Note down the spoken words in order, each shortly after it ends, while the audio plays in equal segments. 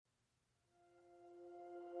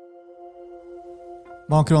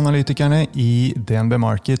Makroanalytikerne i DNB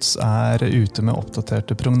Markets ute med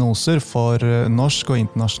oppdaterte prognoser for norsk og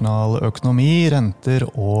internasjonal økonomi, renter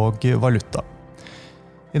og valuta.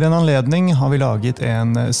 I den anledning har vi laget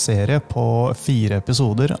en serie på 4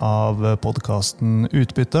 episoder av podcasten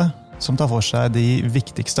Utbytte, som tar for seg de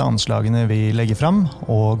viktigste anslagene vi legger frem,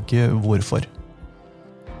 og hvorfor.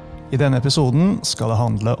 I denne episoden skal det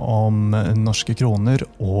handle om norske kroner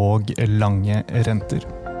og lange renter.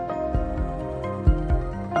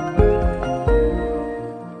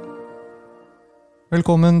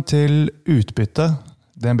 Velkommen til Utbytte,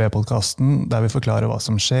 DNB-podcasten der vi forklarer hva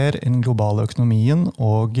som skjer i den globale økonomien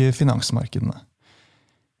og finansmarkedene.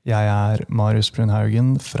 Jeg Marius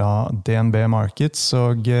Brunhaugen fra DNB Markets,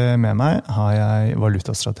 og med meg har jeg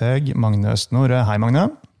valutastrateg Magne Østnord. Hei Magne.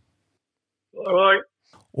 Hei.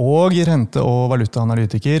 Og rente- og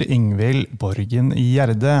valutaanalytiker Ingvild Borgen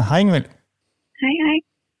Gjerde. Hei Ingvild. Hei, hei.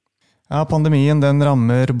 Ja, pandemien den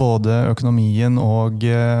rammer både økonomien og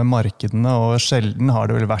markedene, og sjelden har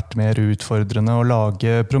det vel vært mer utfordrende å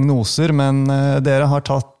lage prognoser, men dere har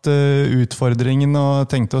tatt utfordringen og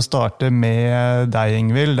tenkt å starte med deg,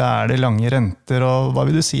 Ingvild. Da det lange renter, og hva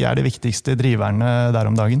vil du si de viktigste driverne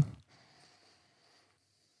der om dagen?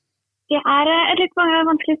 Det et litt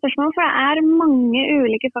vanskelig spørsmål, for det mange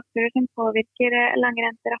ulike faktorer som påvirker lange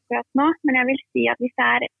renter akkurat nå, men jeg vil si at hvis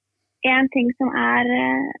det en ting som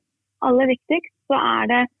aller viktigst, så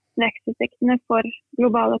det vekstutsiktene for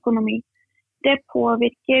global økonomi. Det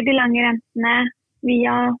påvirker de lange rentene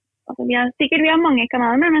sikkert via mange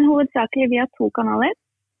kanaler, men hovedsakelig via 2 kanaler.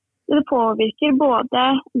 Så det påvirker både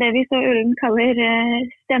det vi så ullen kaller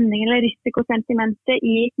stemning eller risikosentimentet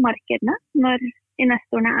i markedene, når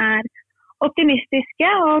investorene optimistiske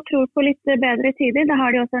og tror på litt bedre tider. Da har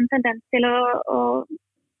de også en tendens til å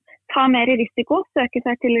ta mer risiko, søke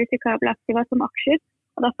seg til risikable aktiva som aksjer,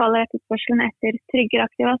 og da faller etterspørselen etter tryggere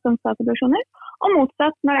aktiva som statsobligasjoner. Og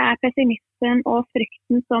motsatt, når det pessimismen og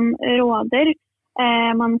frykten som råder,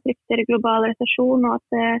 man frykter global resesjon og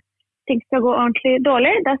at ting skal gå ordentlig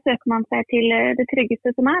dårlig, da søker man seg til det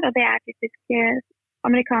tryggeste som og det typisk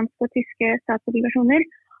amerikanske og tyske statsobligasjoner.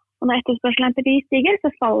 Og når etterspørselen etter de stiger,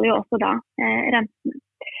 så faller jo også da rentene.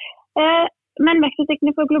 Men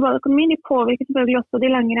vekstutsiktene for global økonomi de påvirker selvfølgelig også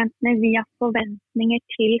de lange rentene via forventninger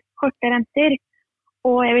til korte renter.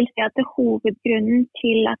 Og jeg vil si at hovedgrunnen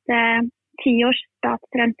til at 10-års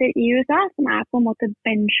statsrenter i USA, som på en måte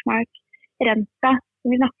benchmark-renta, som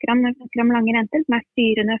vi snakker om når vi snakker om lange renter, som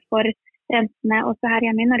styrende for rentene også her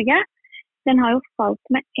hjemme i Norge, den har jo falt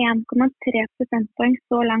med 1,3 prosentpoeng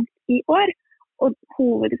så langt i år. Og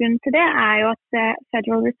hovedgrunnen til det jo at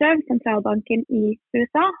Federal Reserve, sentralbanken i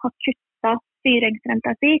USA, har kuttet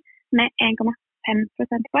styringsrenta si med 1,5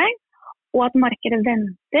 prosentpoeng. Og at markedet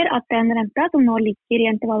venter at den renta, som nå ligger i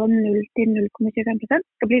intervallet 0 til 0,25%,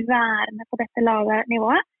 skal bli værende på dette lave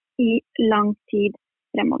nivået i lang tid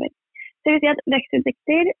fremover. Så det vil si at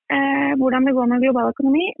vekstutsikter, hvordan det går med global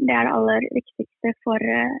økonomi, det det aller viktigste for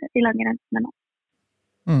de lange rentene nå.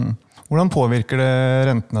 Hvordan påvirker det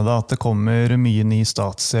rentene da, at det kommer mye ny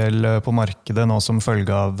statsgjeld på markedet nå som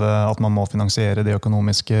følge av at man må finansiere de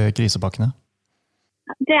økonomiske krisepakkene?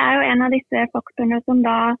 Det jo en av disse faktorene som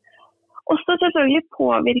da også selvfølgelig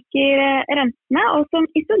påvirker rentene, og som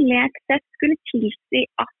isolert sett skulle tilsi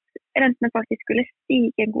at rentene faktisk skulle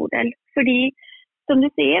stige en god del. Fordi, som du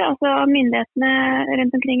sier, altså myndighetene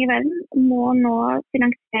rundt omkring i verden må nå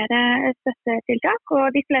finansiere støttetiltak,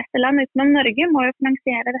 og de fleste land utenom Norge må jo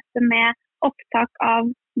finansiere dette med opptak av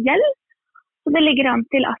gjeld. Så det ligger an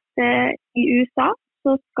til at i USA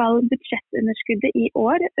så skal budsjettunderskuddet i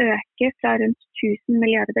år øke fra rundt $1000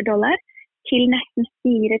 milliarder til nesten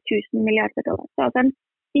 $4000 milliarder. Så altså en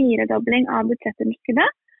 4-dobling av budsjettunderskuddet,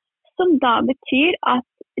 som da betyr at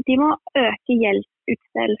de må øke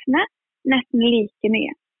gjeldsutstedelsene nesten like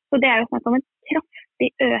mye. Så det jo snakk om en kraftig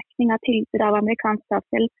økning av tilbud av amerikansk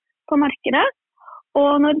statsgjeld på markedet.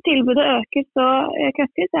 Og når tilbudet øker så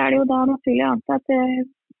kraftig, så det jo da naturlig å anta at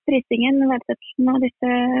prisingen, verdsettelsen av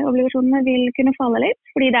disse obligasjonene vil kunne falle litt,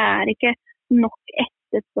 fordi det ikke nok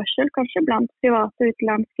etterspørsel kanskje blant private og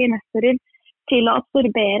utenlandske investorer til å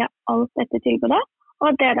absorbere alt dette tilbudet,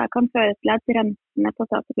 og det da kan føre til at rentene på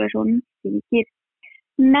statsobligasjonen stiger.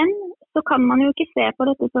 Men så kan man jo ikke se på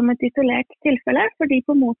dette som et isolert tilfelle, fordi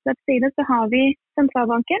på motsatt side så har vi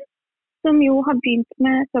sentralbanken, som jo har begynt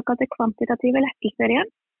med såkalte kvantitative lettelser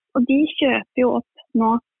igjen, og de kjøper jo opp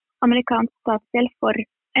nå amerikansk statsgjeld for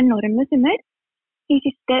enorme summer. I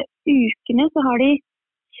siste ukene så har de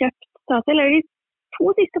kjøpt statsgjeld, eller de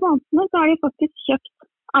 2 siste månedene så har de faktisk kjøpt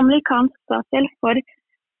amerikansk statsgjeld for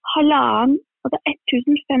 $1,5 Altså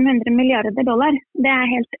 1500 milliarder dollar. Det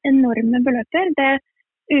helt enorme beløper. Det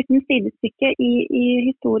uten sidestykke i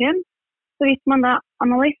historien. Så hvis man da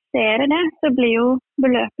analyserer det, så blir jo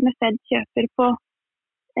beløpene Fed kjøper på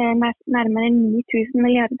nærmere 9000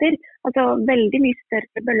 milliarder. Altså veldig mye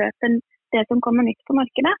større beløp enn det som kommer nytt på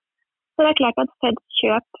markedet. Så det klart at Feds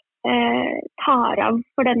kjøp tar av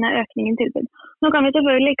for denne økningen tilbud. Nå kan vi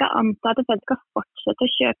selvfølgelig ikke anta at Fed skal fortsette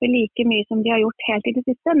å kjøpe like mye som de har gjort helt i det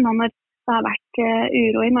siste, nå når det har vært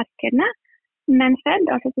uro i markedene. Men Fed,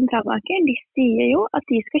 altså sentralbanken, de sier jo at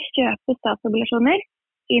de skal kjøpe statsobligasjoner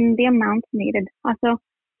in the amount needed. Altså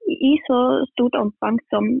i så stort omfang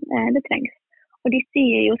som det trengs. Og de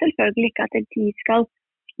sier jo selvfølgelig ikke at de skal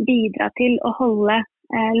bidra til å holde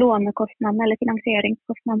lånekostnadene eller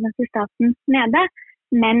finansieringskostnadene til staten nede,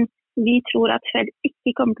 men vi tror at Fed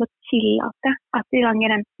ikke kommer til å tillate at de lange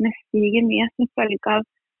rentene stiger mye som følge av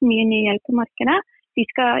mye ny hjelp på markedet. De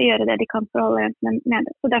skal gjøre det de kan for å holde rentene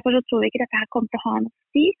nede. Så derfor så tror vi ikke dette her kommer til å ha noe å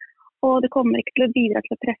si, og det kommer ikke til å bidra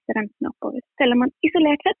til å presse rentene oppover, selv om man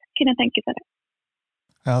isolert sett kunne tenke seg det.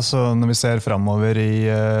 Ja, så når vi ser fremover i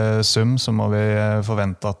sum, så må vi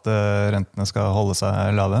forvente at rentene skal holde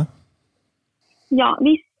seg lave? Ja,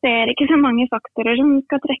 vi ser ikke så mange faktorer som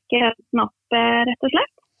skal trekke renten opp, rett og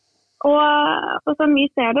slett. Og som vi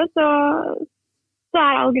ser det, så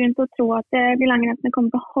all grunn til å tro at de lange rentene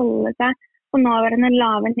kommer til å holde seg på nåværende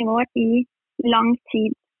lave nivåer i lang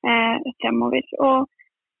tid fremover. Og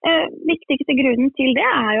viktigste grunnen til det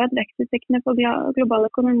jo at vekstutsiktene for global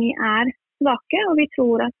økonomi svake, og vi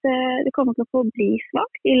tror at det kommer til å forbli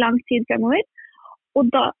svakt i lang tid fremover. Og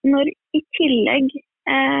da, når i tillegg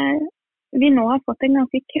vi nå har fått en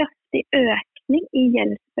ganske kraftig økning i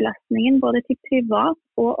gjeldsbelastningen både til privat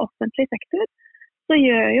og offentlig sektor, så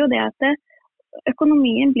gjør jo det at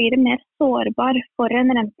økonomien blir mer sårbar for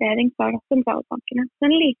en renteheving fra sentralbankene. Så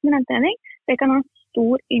en liten renteheving, det kan ha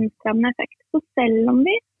stor innstrammende effekt. Så selv om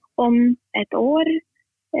vi om et år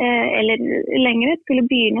eller lengre skulle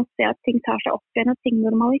begynne å se at ting tar seg opp igjen og ting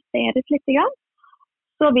normaliseres litt grann,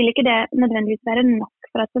 så vil ikke det nødvendigvis være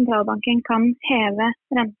nok for at sentralbanken kan heve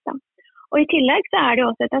renta. Og i tillegg så det jo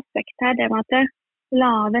også et aspekt her, det med at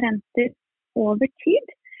lave renter over tid,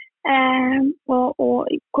 og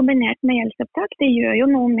kombinert med gjeldsopptak, det gjør jo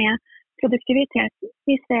noe med produktiviteten.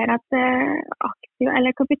 Vi ser at aktiv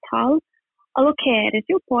eller kapital allokeres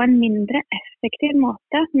jo på en mindre effektiv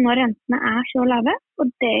måte når rentene så lave,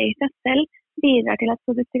 og det i seg selv bidrar til at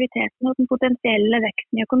produktiviteten og den potensielle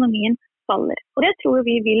veksten i økonomien faller. Og det tror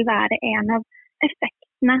vi vil være en av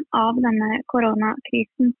effektene av denne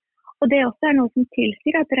koronakrisen. Og det også noe som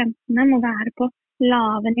tilsier at rentene må være på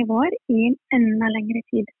lave nivåer i enda lengre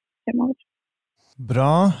tid fremover.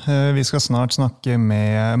 Bra. Vi skal snart snakke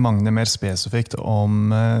med Magne mer spesifikt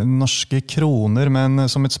om norske kroner, men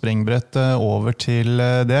som et springbrett over til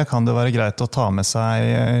det kan det være greit å ta med seg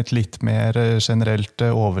et litt mer generelt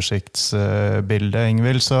oversiktsbilde,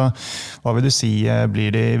 Ingvild. Så hva vil du si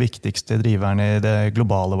blir de viktigste driverne i det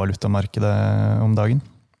globale valutamarkedet om dagen?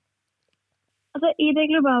 Altså, i det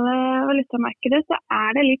globale valutamarkedet så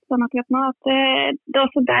det litt sånn akkurat nå at det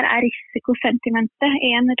også der risikosentimentet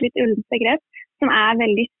igjen et litt ullent begrep, som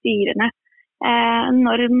veldig styrende.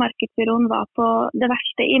 Når markedsuroen var på det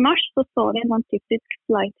verste i mars, så vi en sånn typisk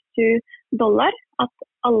flight to dollar, at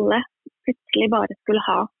alle plutselig bare skulle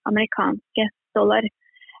ha amerikanske dollar.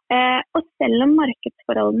 Og selv om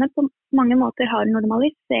markedsforholdene på mange måter har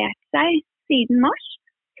normalisert seg siden mars,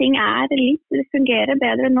 ting det fungerer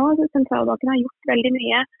bedre nå, så sentralbanken har gjort veldig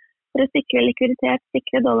mye for å sikre likviditet,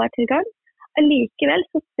 sikre dollartilgang. Likevel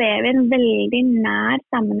så ser vi en veldig nær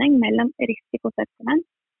sammenheng mellom risikosentiment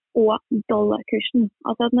og dollarkursen.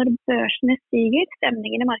 Altså at når børsene stiger,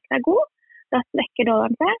 stemningen i markedet god, da svekker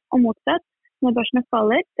dollaren seg, og motsatt, når børsene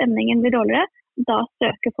faller, stemningen blir dårligere, da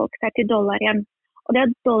søker folk seg til dollar igjen. Og det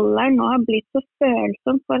at dollaren nå har blitt så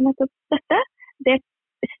følsom for nettopp dette, det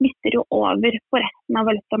smitter jo over på resten av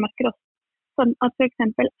valutamarkedet også. Sånn at for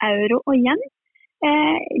eksempel euro og yen,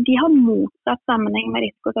 de har motsatt sammenheng med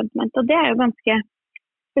risikosentiment, og det jo ganske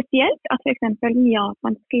spesielt at for eksempel den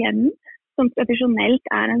japanske yenen, som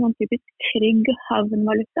tradisjonelt en sånn typisk trygg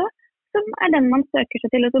havnvaluta, som den man søker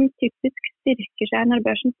seg til, og som typisk styrker seg når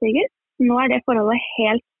børsen stiger. Nå det forholdet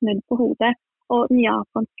helt snudd på hodet, og den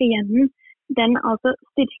japanske yenen, den altså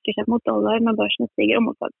styrker seg mot dollar når børsene stiger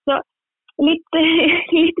og motsatt. Så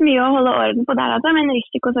litt mye å holde orden på der, altså, men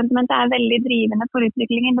risikosentiment veldig drivende for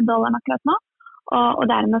utviklingen med dollaren akkurat nå, og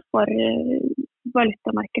dermed for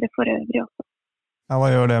valutamarkedet for øvrig også. Ja, hva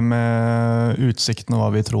gjør det med utsikten og hva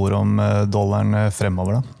vi tror om dollaren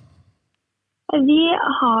fremover da? Vi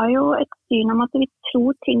har jo et syn om at vi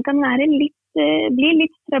tror ting kan være litt blir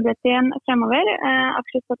litt trøblete igjen fremover.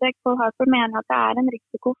 Aksjestrateg Paul Harper mener at det en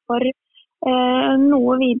risiko for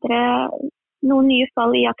noen nye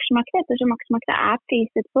fall i aksjemarkedet, ettersom aksjemarkedet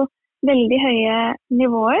priset på veldig høye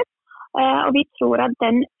nivåer. Og vi tror at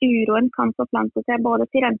den uroen kan forplante seg både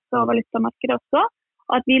til rente- og valutamarkedet også,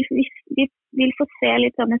 og at vi vil få se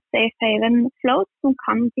litt sånne safe haven flows som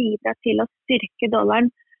kan bidra til å styrke dollaren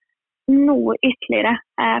noe ytterligere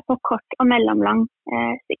på kort og mellomlang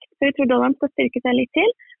sikt. Så vi tror dollaren skal styrke seg litt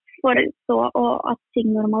til, for så at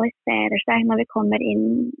ting normaliserer seg når vi kommer inn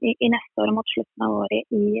i neste år mot slutten av året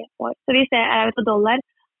i år. Så vi ser euro-dollar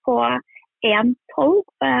på 1,12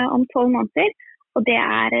 om 12 måneder, og det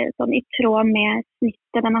sånn i tråd med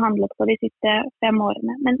snittet den har handlet på de siste 5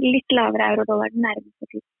 årene, men litt lavere euro-dollar den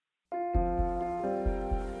nærmeste tid.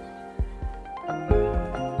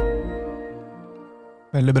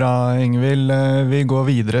 Veldig bra, Ingvild. Vi går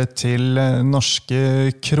videre til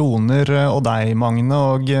norske kroner og deg, Magne.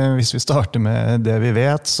 Og hvis vi starter med det vi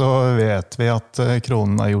vet, så vet vi at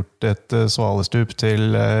kronen har gjort et svalestup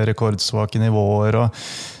til rekordsvake nivåer og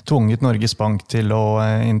tvunget Norges Bank til å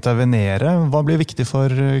intervenere. Hva blir viktig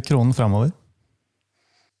for kronen fremover?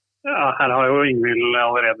 Ja, her har jo Ingvild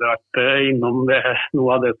allerede vært innom det,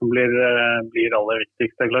 noe av det som blir aller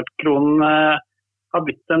viktigst. Det klart, kronen har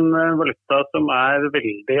blitt en valuta som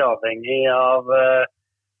veldig avhengig av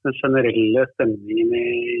den generelle stemningen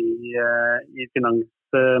i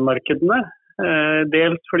finansmarkedene.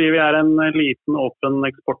 Dels fordi vi en liten, åpen,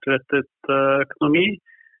 eksportrettet økonomi,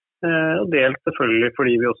 og dels selvfølgelig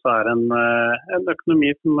fordi vi også en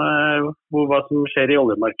økonomi hvor hva som skjer i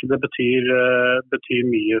oljemarkedet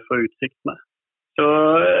betyr mye for utsiktene. Så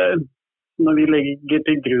når vi legger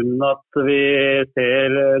til grunn at vi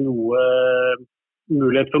ser noe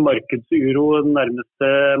mulighet for markedsuro de nærmeste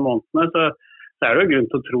månedene, så det jo grunn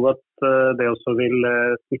til å tro at det også vil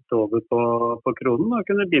smitte over på kronen og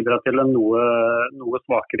kunne bidra til en noe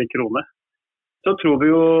svakere krone. Så tror vi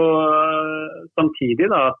jo samtidig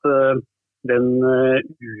da, at den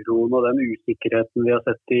uroen og den usikkerheten vi har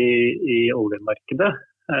sett i oljemarkedet,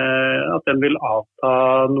 at den vil avta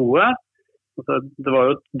noe. Det var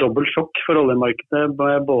jo et dobbelt sjokk for oljemarkedet,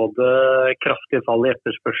 med både kraftige fall i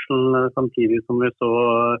etterspørselen samtidig som vi så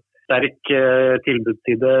sterk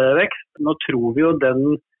tilbudsside-vekst. Nå tror vi jo den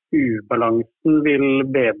ubalansen vil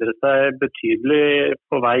bedre seg betydelig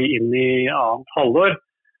på vei inn i annet halvår.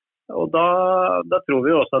 Og da tror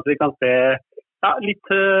vi også at vi kan se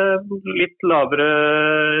litt lavere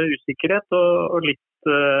usikkerhet og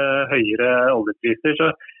litt høyere oljepriser.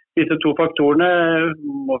 Så disse to faktorene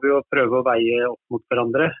må vi jo prøve å veie opp mot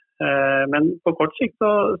hverandre. Men på kort sikt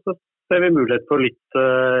så ser vi mulighet for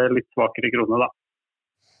litt svakere krone da.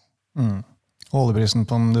 Oljeprisen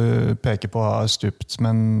som du peker på har stupt,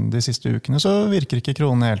 men de siste ukene så virker ikke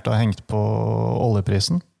kronen helt å ha hengt på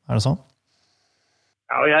oljeprisen. Det sånn?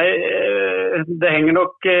 Ja, det henger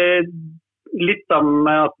nok litt sammen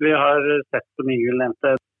med at vi har sett, som Ingvild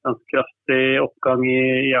nevnte, ganske kraftig oppgang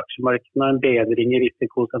i aksjemarkedene og en bedring i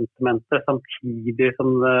risikosentimentet, samtidig som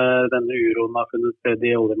denne uroen har funnet sted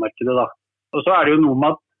i oljemarkedet. Da. Og så det jo noe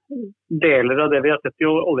med at deler av det vi har sett i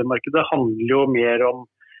oljemarkedet handler jo mer om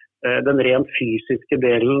den rent fysiske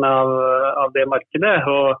delen av det markedet,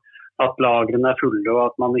 og at lagrene fulle, og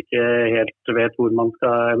at man ikke helt vet hvor man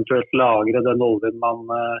skal eventuelt lagre den oljen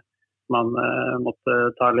man måtte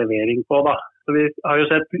ta levering på. Da. Så vi har jo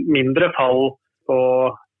sett mindre fall på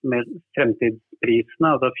med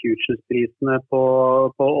fremtidsprisene, altså futuresprisene på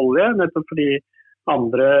olje, nettopp fordi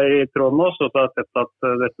andre i tråd med oss også har sett at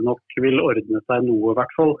dette nok vil ordne seg noe i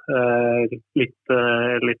hvert fall, litt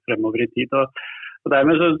fremover i tid. Og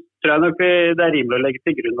dermed så tror jeg nok det rimelig å legge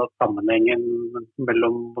til grunn at sammenhengen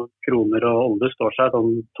mellom kroner og olje står seg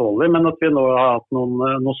sånn tålig, men at vi nå har hatt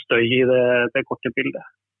noe støy i det korte bildet.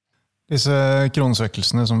 Disse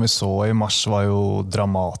kronesvekkelsene som vi så i mars var jo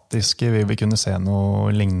dramatiske. Vil vi kunne se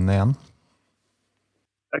noe lignende igjen?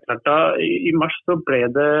 Det klart da, i mars så ble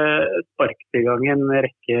det sparket i gang en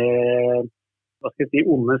rekke,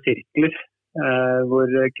 onde sirkler,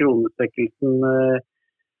 hvor kronesvekkelsen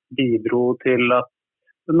bidro til at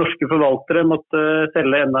norske forvaltere måtte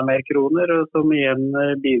selge enda mer kroner, og som igjen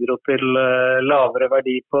bidro til lavere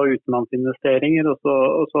verdi på utenlandsinvesteringer,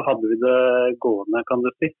 og så hadde vi det gående, kan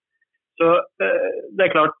du si. Så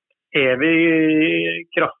det klart, ser vi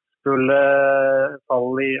kraftfulle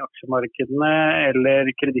fall i aksjemarkedene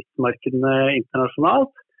eller kredittmarkedene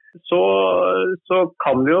internasjonalt, så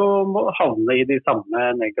kan vi jo havne i de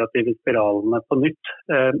samme negative spiralene på nytt.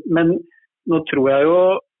 Men nå tror jeg jo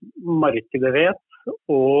markedet vet,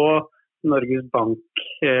 og Norges Bank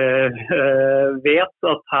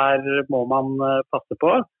vet at her må man passe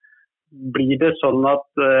på. blir det sånn at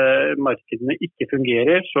markedene ikke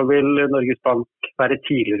fungerer, så vil Norges Bank være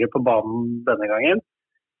tidligere på banen denne gangen,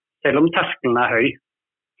 selv om terskelen høy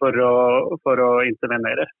for å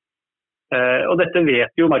intervenere. Og dette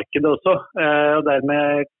vet jo markedet også, og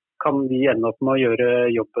dermed kan de ende opp med å gjøre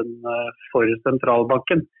jobben for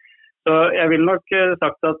sentralbanken. Så jeg vil nok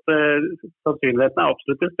sagt at sannsynligheten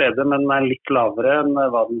absolutt til stede, men litt lavere enn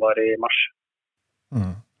hva den var i mars.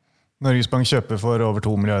 Norges Bank kjøper for over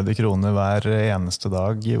 2 milliarder kroner hver eneste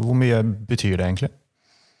dag. Hvor mye betyr det egentlig?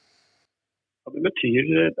 Ja, det betyr,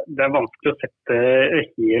 det vanskelig å sette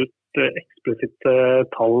helt eksplisitte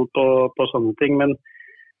tall på sånne ting, men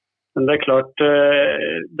det klart,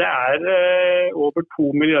 det over 2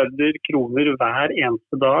 milliarder kroner hver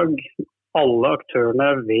eneste dag. Alle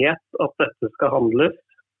aktørene vet at dette skal handles.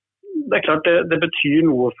 Det klart, det betyr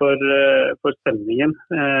noe for stemningen.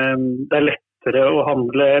 Det lettere å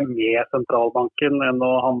handle med sentralbanken enn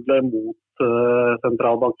å handle mot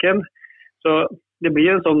sentralbanken. Så det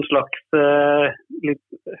blir en sånn slags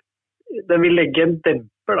det vil legge en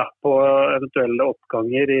demper på eventuelle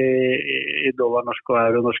oppganger i dollar norske og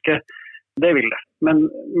euro norske. Det vil det. Men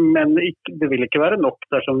det vil ikke være nok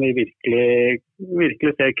dersom vi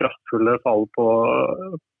virkelig ser kraftfulle fall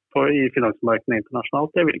i finansmarkedene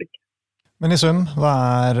internasjonalt. Det vil det ikke. Men i sum, hva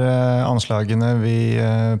anslagene vi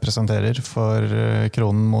presenterer for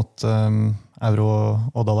kronen mot euro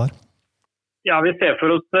og dollar? Ja, vi ser for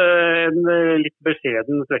oss en litt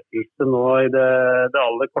beskjeden svekkelse nå i det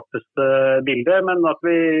aller korteste bildet, men at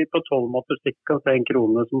vi på 12 måneder sikt kan se en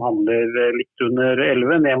krone som handler litt under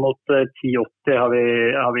 11, ned mot 10,80 har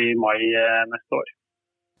vi i mai neste år.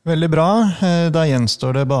 Veldig bra. Da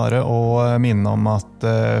gjenstår det bare å minne om at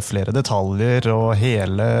flere detaljer og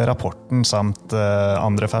hele rapporten samt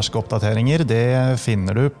andre ferske oppdateringer, det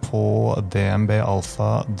finner du på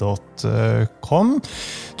dnbalfa.com.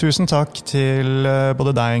 Tusen takk til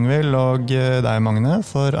både deg, Ingvild, og deg, Magne,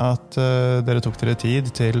 for at dere tok dere tid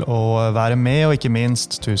til å være med, og ikke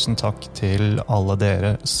minst tusen takk til alle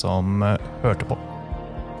dere som hørte på.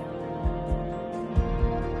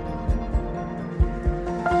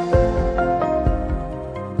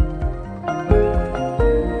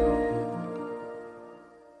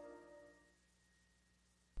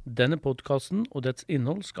 Denne podcasten og dets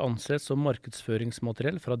innhold skal anses som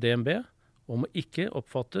markedsføringsmateriell fra DNB og må ikke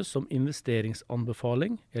oppfattes som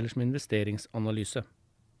investeringsanbefaling eller som investeringsanalyse.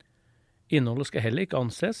 Innholdet skal heller ikke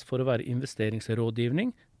anses for å være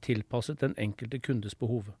investeringsrådgivning tilpasset den enkelte kundes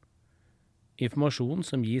behov. Informasjonen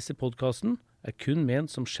som gis i podcasten kun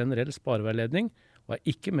ment som generell spareveiledning og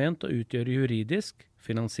ikke ment å utgjøre juridisk,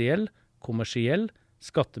 finansiell, kommersiell,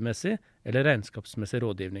 skattemessig eller regnskapsmessig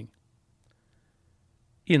rådgivning.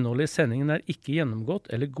 Innholdet i sendingen ikke gjennomgått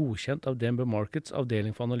eller godkjent av DNB Markets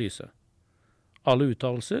avdeling for analyse. Alle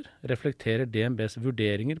uttalelser reflekterer DNBs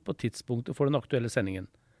vurderinger på tidspunktet for den aktuelle sendingen,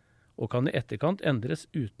 og kan i etterkant endres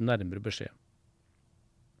uten nærmere beskjed.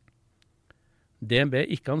 DNB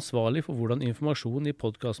ikke ansvarlig for hvordan informasjon i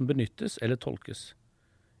podcasten benyttes eller tolkes.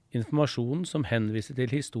 Informasjonen som henviser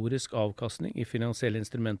til historisk avkastning i finansielle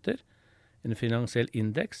instrumenter, en finansiell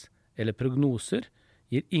indeks eller prognoser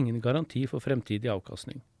gir ingen garanti for fremtidig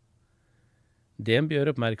avkastning. DNB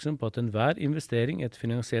gjør oppmerksom på at enhver investering i et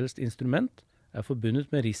finansielt instrument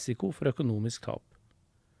forbundet med risiko for økonomisk tap.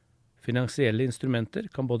 Finansielle instrumenter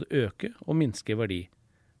kan både øke og minske verdi,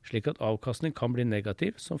 slik at avkastning kan bli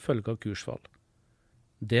negativ som følge av kursfall.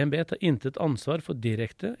 DNB tar intet ansvar for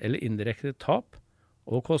direkte eller indirekte tap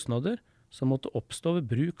og kostnader som måtte oppstå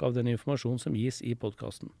ved bruk av den informasjon som gis i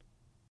podcasten.